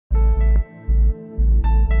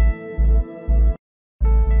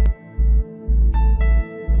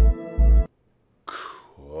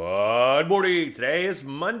morning. Today is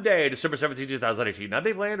Monday, December 17, 2018. I'm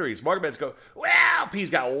Dave Landry's market bets go, well, P's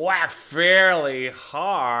got whacked fairly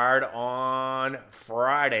hard on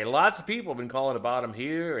Friday. Lots of people have been calling the bottom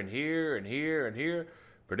here and here and here and here.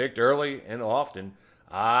 Predict early and often.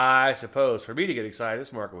 I suppose for me to get excited,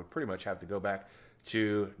 this market would pretty much have to go back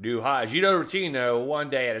to new highs. You know the routine, though, one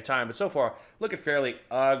day at a time. But so far, looking fairly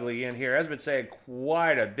ugly in here. As I've been saying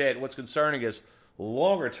quite a bit, what's concerning is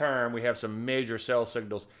longer term, we have some major sell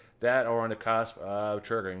signals that are on the cusp of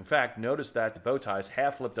triggering. In fact, notice that the bow ties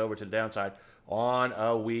have flipped over to the downside on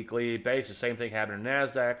a weekly basis. Same thing happened in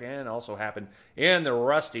NASDAQ and also happened in the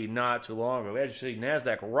Rusty not too long ago. As you see,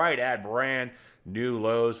 NASDAQ right at brand new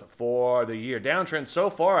lows for the year. Downtrend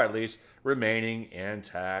so far, at least, remaining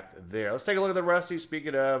intact there. Let's take a look at the Rusty.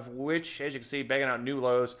 Speaking of which, as you can see, banging out new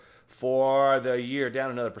lows for the year,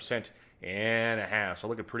 down another 1.5%. So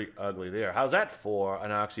looking pretty ugly there. How's that for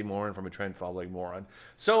an oxymoron from a trend following moron?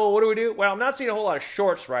 So what do we do? Well, I'm not seeing a whole lot of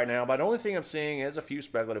shorts right now, but the only thing I'm seeing is a few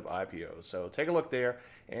speculative IPOs. So take a look there,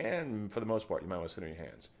 and for the most part, you might want to sit on your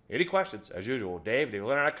hands. Any questions? As usual, Dave,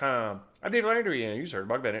 DaveLandry.com. I'm Dave Landry, and you heard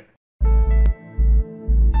Bug Bennett.